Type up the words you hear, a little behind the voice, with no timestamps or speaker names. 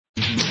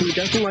He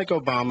doesn't like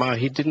Obama.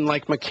 He didn't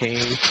like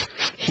McCain.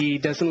 He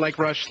doesn't like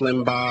Rush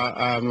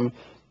Limbaugh.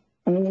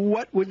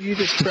 What would you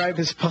describe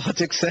his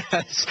politics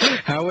as?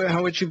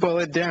 How would you boil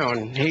it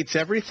down? Hates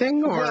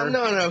everything, or? Well,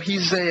 no.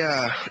 He's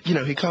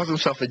he calls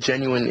himself a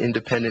genuine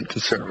independent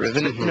conservative.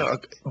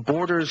 And,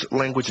 borders,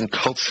 language, and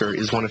culture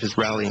is one of his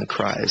rallying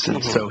cries.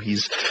 And so he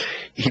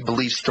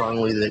believes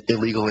strongly that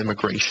illegal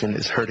immigration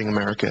is hurting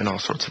America in all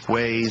sorts of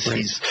ways.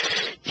 Right.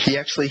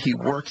 He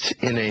worked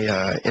in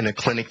a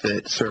clinic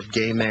that served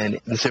gay men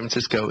in San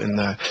Francisco in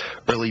the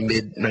early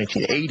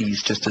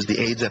mid-1980s, just as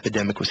the AIDS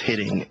epidemic was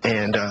hitting.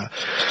 And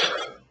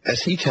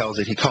as he tells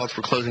it, he called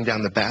for closing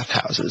down the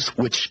bathhouses,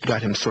 which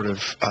got him sort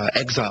of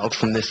exiled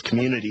from this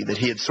community that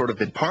he had sort of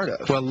been part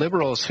of. Well,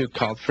 liberals who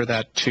called for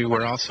that, too,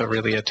 were also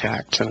really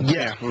attacked.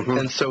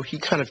 And so he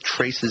kind of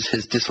traces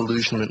his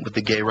disillusionment with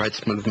the gay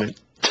rights movement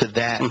to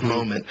that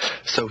moment.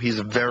 So he's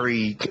a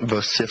very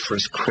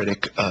vociferous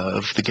critic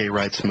of the gay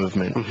rights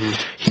movement.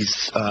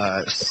 He's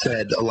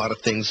said a lot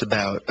of things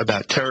about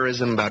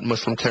terrorism, about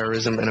Muslim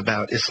terrorism, and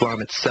about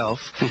Islam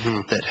itself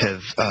that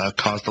have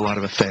caused a lot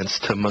of offense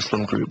to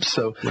Muslim groups.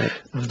 So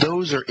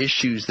those are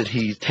issues that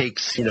he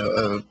takes,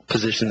 a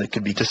position that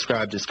could be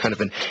described as kind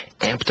of an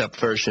amped-up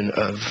version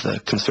of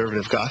the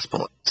conservative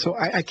gospel. So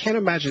I can't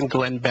imagine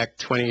Glenn Beck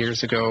 20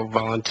 years ago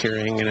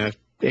volunteering in a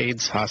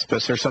AIDS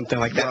hospice or something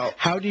like that. Well,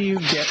 how do you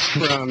get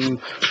from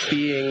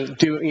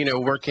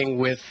working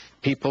with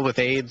people with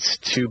AIDS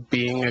to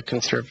being a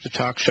conservative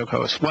talk show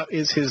host? What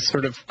is his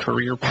sort of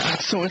career path?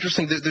 It's so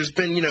interesting. There's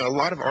been, a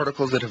lot of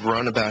articles that have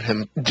run about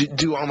him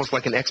do almost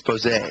like an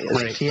expose,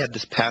 as if he had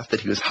this past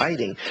that he was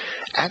hiding.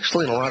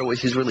 Actually, in a lot of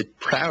ways, he's really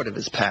proud of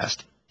his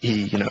past.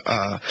 He,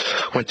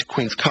 went to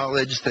Queens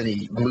College, then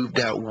he moved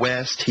out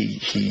west.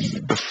 He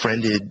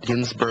befriended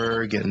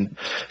Ginsberg and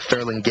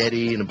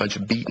Ferlinghetti and a bunch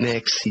of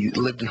beatniks. He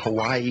lived in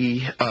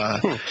Hawaii.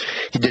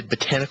 He did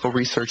botanical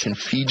research in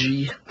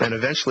Fiji and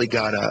eventually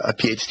got a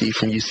PhD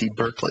from UC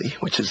Berkeley,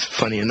 which is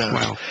funny enough.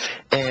 Wow.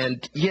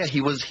 And,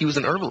 he was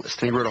an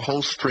herbalist, and he wrote a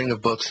whole string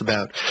of books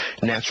about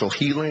natural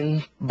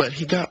healing, but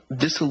he got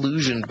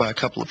disillusioned by a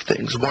couple of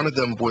things. One of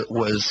them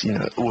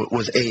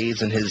was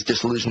AIDS and his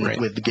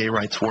disillusionment with the gay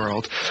rights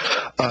world.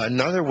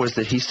 Another was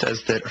that he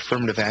says that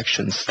affirmative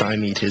action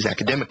stymied his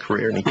academic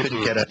career, and he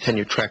couldn't get a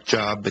tenure-track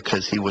job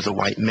because he was a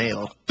white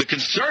male. The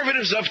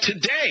conservatives of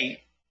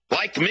today,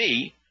 like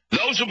me,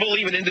 those who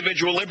believe in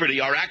individual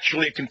liberty, are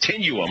actually a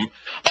continuum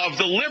of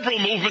the liberal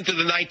movement of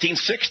the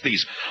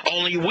 1960s.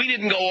 Only we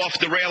didn't go off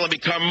the rail and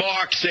become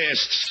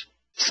Marxists.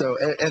 So,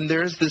 and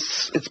there's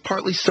this, it's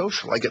partly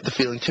social, I get the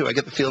feeling, too. I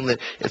get the feeling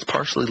that it's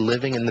partially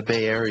living in the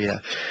Bay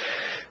Area,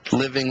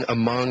 living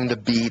among the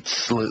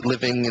beats,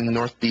 living in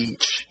North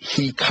Beach.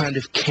 He kind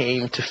of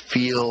came to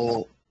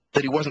feel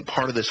that he wasn't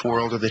part of this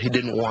world, or that he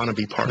didn't want to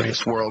be part of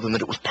this world, and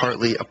that it was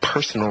partly a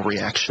personal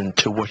reaction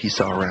to what he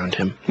saw around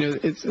him.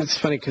 It's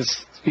funny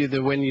because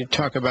when you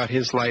talk about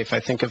his life, I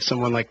think of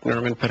someone like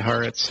Norman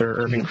Podhoretz or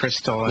Irving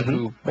Kristol,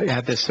 who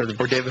had this sort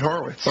of... Or David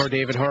Horowitz.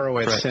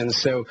 Right. And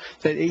so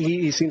that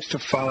he seems to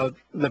follow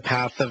the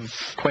path of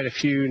quite a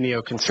few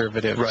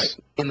neoconservatives. Right.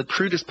 In the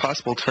crudest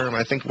possible term,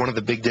 I think one of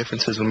the big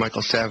differences with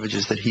Michael Savage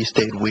is that he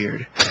stayed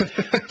weird.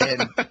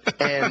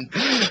 and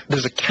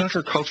there's a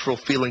countercultural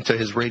feeling to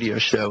his radio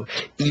show,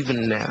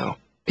 even now.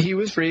 He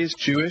was raised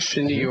Jewish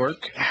in New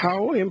York.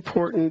 How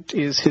important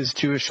is his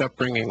Jewish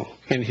upbringing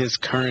in his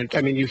current...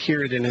 I mean, you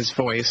hear it in his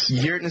voice.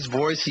 You hear it in his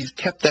voice. He's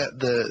kept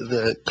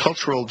the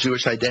cultural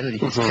Jewish identity.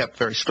 He's kept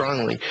very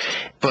strongly.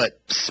 But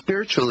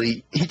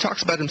spiritually, he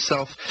talks about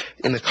himself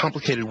in a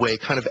complicated way,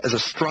 kind of as a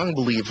strong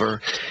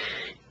believer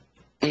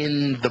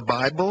in the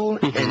Bible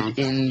and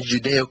in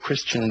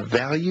Judeo-Christian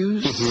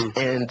values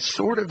and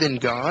sort of in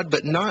God,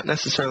 but not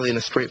necessarily in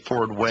a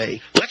straightforward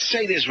way. Let's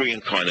say there's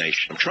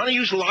reincarnation. I'm trying to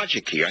use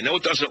logic here. I know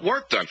it doesn't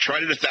work, though. I've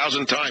tried it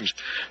 1,000 times.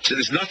 So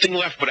there's nothing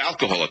left but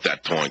alcohol at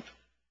that point.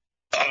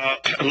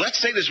 Let's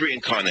say there's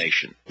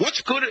reincarnation.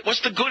 What's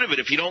the good of it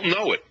if you don't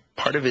know it?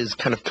 Part of his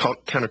kind of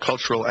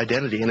countercultural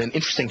identity, and an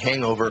interesting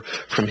hangover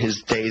from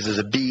his days as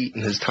a beat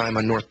and his time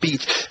on North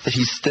Beach, that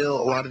he's still,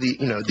 a lot of the,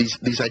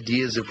 these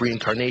ideas of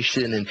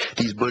reincarnation and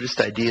these Buddhist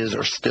ideas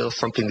are still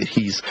something that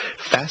he's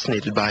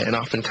fascinated by, and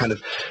often kind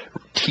of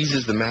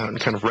teases them out and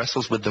kind of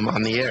wrestles with them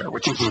on the air,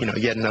 which is,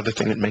 yet another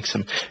thing that makes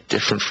him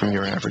different from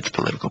your average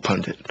political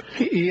pundit.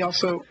 He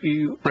also,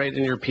 you write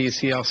in your piece,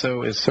 he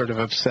also is sort of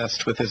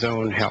obsessed with his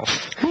own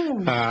health.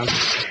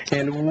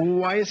 And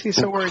why is he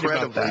so worried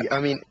about that?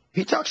 I mean,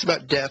 he talks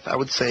about death, I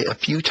would say, a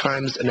few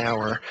times an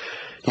hour,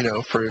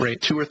 for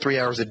 2 or 3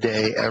 hours a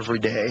day, every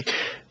day.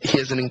 He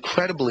has an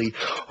incredibly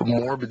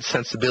morbid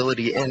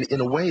sensibility, and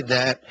in a way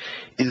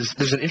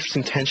there's an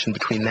interesting tension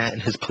between that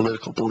and his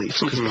political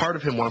beliefs. Because part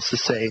of him wants to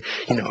say,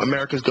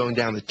 America's going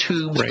down the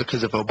tubes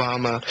because of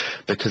Obama,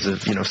 because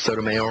of,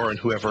 Sotomayor and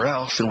whoever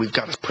else, and we've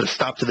got to put a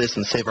stop to this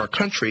and save our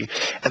country.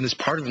 And there's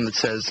part of him that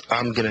says,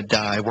 I'm going to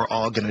die, we're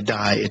all going to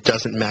die, it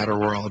doesn't matter,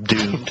 we're all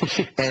doomed.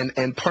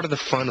 and part of the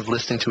fun of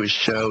listening to his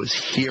show is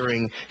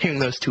hearing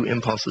those two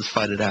impulses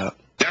fight it out.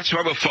 That's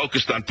why we're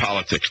focused on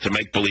politics, to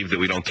make believe that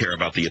we don't care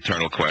about the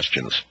eternal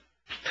questions.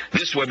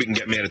 This way we can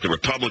get mad at the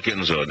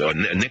Republicans or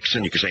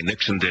Nixon. You can say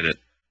Nixon did it.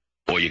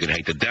 Or you can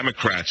hate the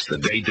Democrats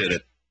that they did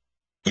it.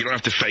 You don't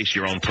have to face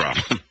your own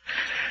problem.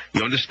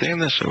 You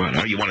understand this?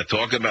 Or you want to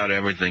talk about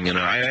everything? You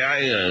know,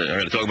 I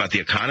want to talk about the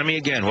economy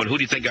again. Who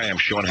do you think I am,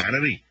 Sean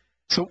Hannity?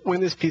 So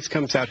when this piece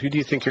comes out, who do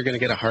you think you're going to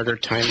get a harder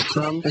time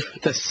from?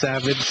 The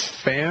savage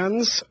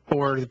fans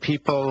or the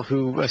people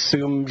who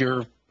assume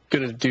you're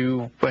going to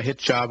do a hit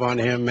job on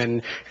him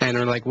and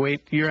are like,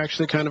 wait, you're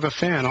actually kind of a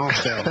fan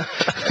also.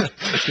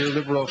 Your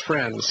liberal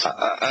friends.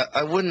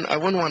 I wouldn't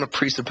want to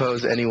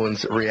presuppose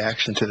anyone's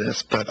reaction to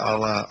this, but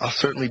I'll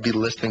certainly be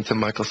listening to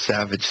Michael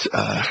Savage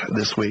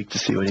this week to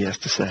see what he has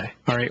to say.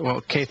 All right. Well,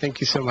 Kay,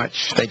 thank you so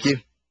much. Thank you.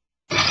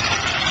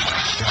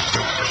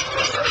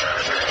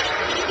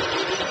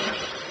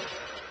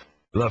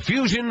 The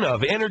fusion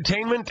of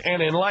entertainment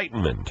and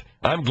enlightenment.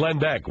 I'm Glenn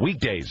Beck,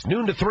 weekdays,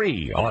 noon to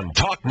 3 on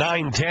Talk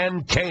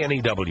 910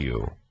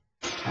 KNEW.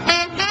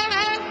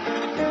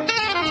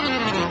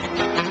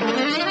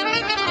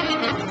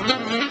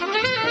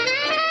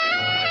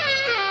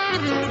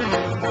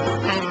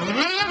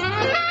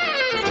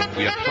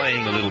 We are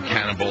playing a little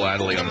Cannibal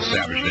Adderley on the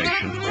Savage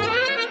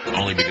Nation,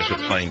 only because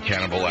we're playing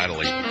Cannibal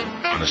Adderley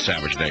on the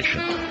Savage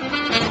Nation.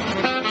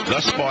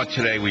 Thus far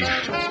today, we've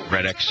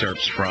read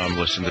excerpts from,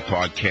 listened to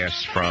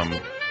podcasts from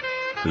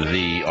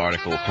the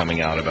article coming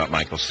out about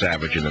Michael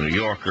Savage in the New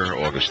Yorker,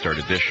 August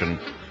 3rd edition.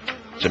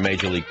 It's a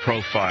Major League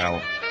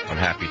profile. I'm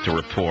happy to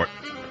report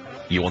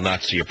you will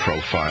not see a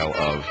profile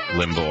of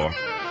Limbaugh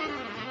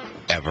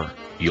ever.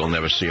 You'll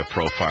never see a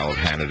profile of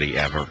Hannity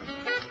ever.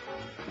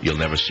 You'll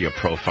never see a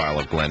profile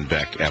of Glenn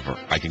Beck ever.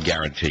 I can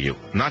guarantee you.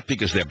 Not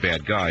because they're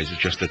bad guys,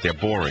 it's just that they're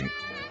boring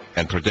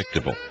and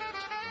predictable.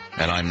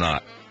 And I'm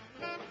not.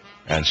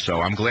 And so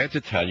I'm glad to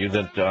tell you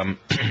that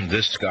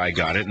this guy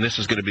got it, and this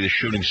is going to be the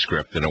shooting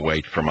script in a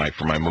way for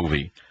my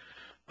movie.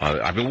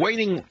 I've been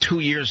waiting 2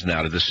 years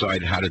now to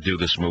decide how to do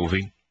this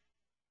movie.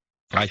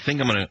 I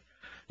think I'm going to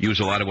use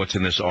a lot of what's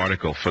in this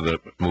article for the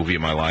movie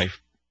of my life.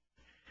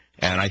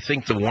 And I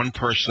think the one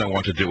person I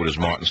want to do it is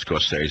Martin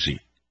Scorsese.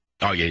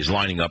 Oh, yeah, he's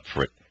lining up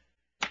for it.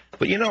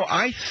 But, you know,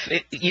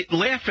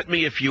 laugh at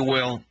me if you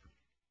will,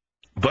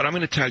 but I'm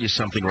going to tell you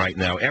something right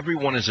now.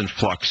 Everyone is in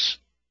flux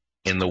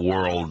in the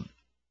world.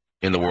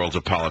 In the worlds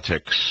of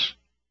politics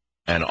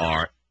and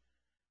art,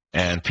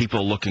 and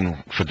people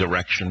looking for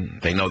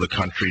direction. They know the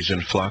country's in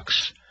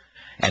flux,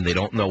 and they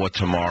don't know what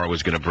tomorrow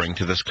is going to bring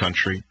to this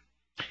country.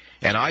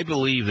 And I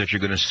believe that you're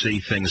going to see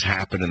things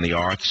happen in the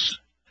arts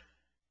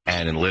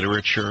and in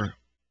literature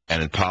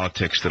and in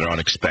politics that are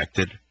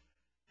unexpected.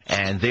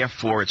 And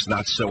therefore, it's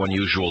not so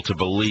unusual to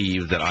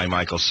believe that I,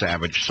 Michael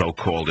Savage,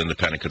 so-called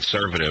independent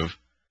conservative,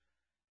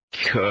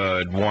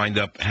 could wind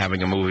up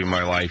having a movie in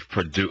my life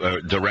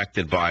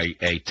directed by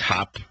a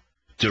top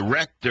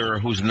director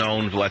who's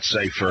known, let's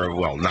say, for,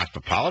 well, not for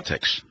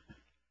politics.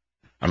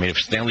 I mean, if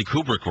Stanley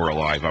Kubrick were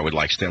alive, I would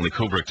like Stanley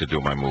Kubrick to do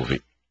my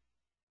movie.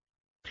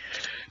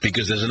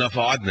 Because there's enough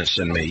oddness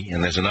in me,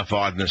 and there's enough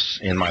oddness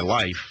in my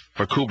life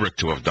for Kubrick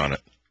to have done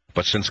it.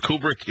 But since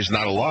Kubrick is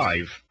not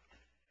alive,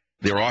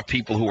 there are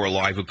people who are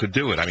alive who could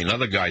do it. I mean,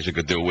 other guys who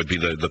could do it would be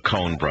the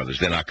Coen brothers.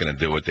 They're not going to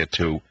do it. They're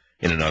too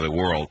in another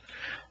world.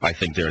 I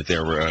think they're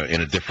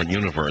in a different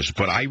universe.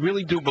 But I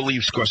really do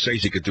believe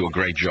Scorsese could do a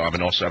great job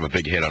and also have a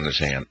big hit on his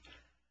hand.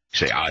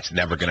 You say, it's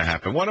never going to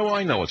happen. What do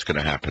I know what's going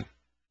to happen?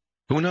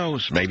 Who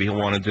knows? Maybe he'll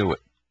want to do it.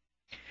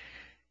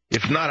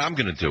 If not, I'm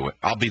going to do it.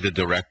 I'll be the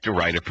director,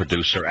 writer,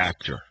 producer,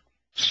 actor,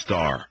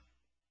 star.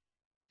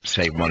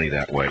 Save money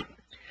that way.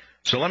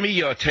 So let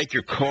me take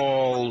your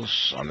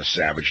calls on the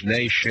Savage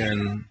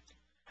Nation.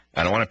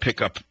 And I want to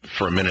pick up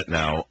for a minute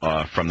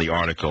now from the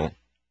article,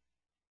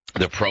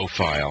 the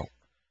profile.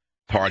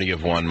 Party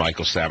of One,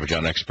 Michael Savage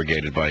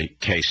unexpurgated by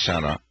Kay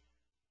Senna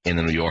in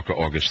the New Yorker,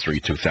 August 3,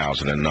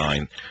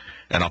 2009.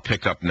 And I'll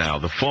pick up now.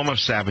 The form of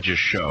Savage's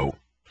show,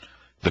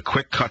 the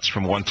quick cuts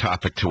from one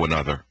topic to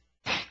another,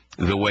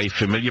 the way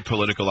familiar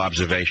political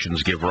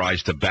observations give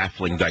rise to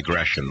baffling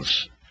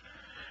digressions,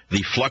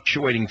 the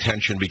fluctuating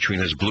tension between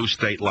his blue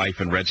state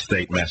life and red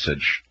state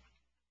message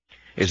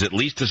is at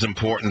least as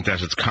important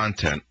as its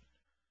content,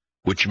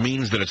 which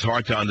means that it's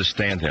hard to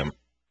understand him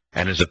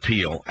and his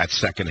appeal at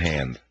second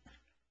hand.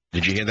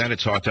 Did you hear that?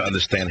 It's hard to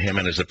understand him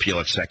and his appeal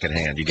at second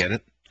hand. You get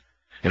it?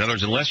 In other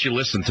words, unless you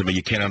listen to me,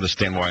 you can't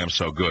understand why I'm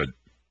so good.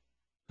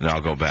 Now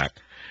I'll go back.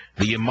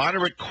 The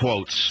immoderate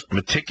quotes,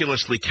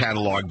 meticulously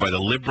cataloged by the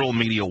liberal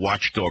media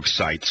watchdog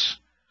sites,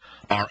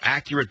 are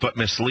accurate but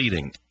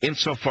misleading,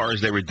 insofar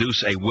as they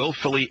reduce a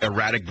willfully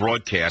erratic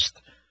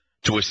broadcast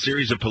to a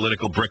series of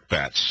political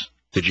brickbats.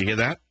 Did you hear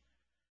that?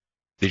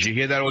 Did you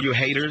hear that, all you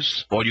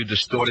haters, all you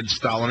distorted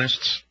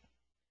Stalinists?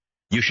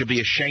 You should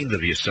be ashamed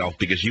of yourself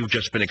because you've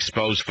just been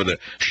exposed for the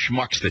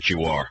schmucks that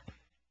you are.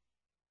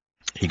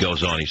 He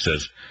goes on, he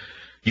says,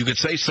 you could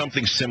say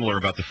something similar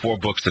about the 4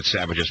 books that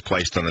Savage has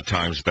placed on the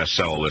Times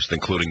bestseller list,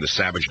 including The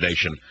Savage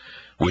Nation,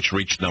 which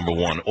reached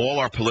 #1. All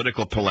are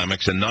political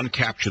polemics, and none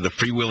capture the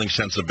freewheeling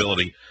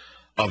sensibility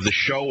of the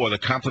show or the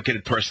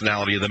complicated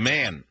personality of the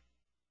man.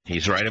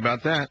 He's right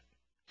about that.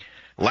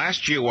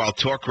 Last year, while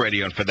talk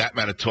radio, and for that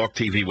matter, talk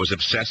TV, was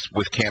obsessed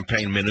with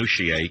campaign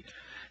minutiae,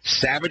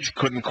 Savage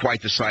couldn't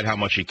quite decide how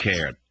much he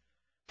cared.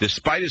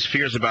 Despite his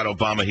fears about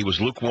Obama, he was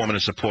lukewarm in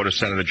his support of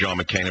Senator John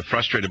McCain and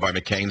frustrated by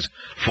McCain's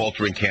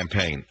faltering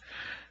campaign.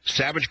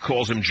 Savage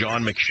calls him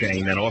John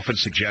McShane and often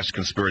suggests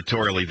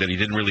conspiratorially that he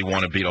didn't really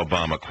want to beat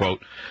Obama.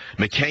 Quote,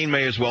 McCain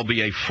may as well be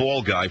a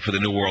fall guy for the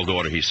New World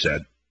Order, he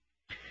said.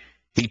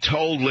 He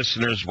told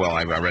listeners, well,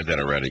 I read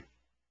that already.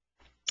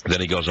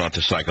 Then he goes on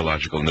to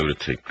psychological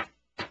nudity.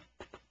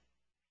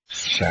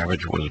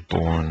 Savage was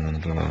born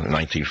in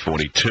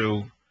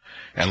 1942.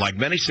 And like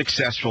many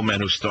successful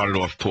men who started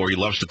off poor, he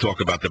loves to talk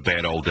about the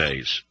bad old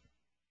days.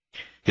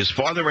 His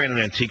father ran an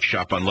antique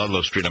shop on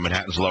Ludlow Street on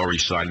Manhattan's Lower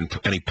East Side,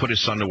 and he put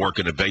his son to work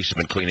in the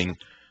basement cleaning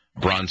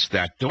bronze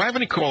statues. Do I have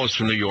any callers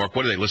from New York?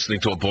 What are they,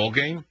 listening to a ball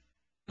game?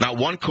 Not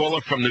one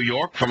caller from New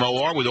York, from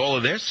OR, with all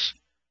of this?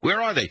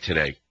 Where are they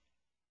today?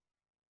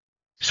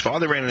 His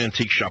father ran an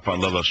antique shop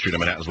on Ludlow Street on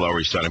Manhattan's Lower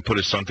East Side and put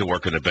his son to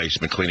work in the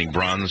basement cleaning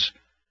bronze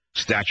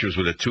statues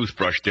with a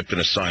toothbrush dipped in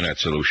a cyanide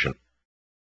solution.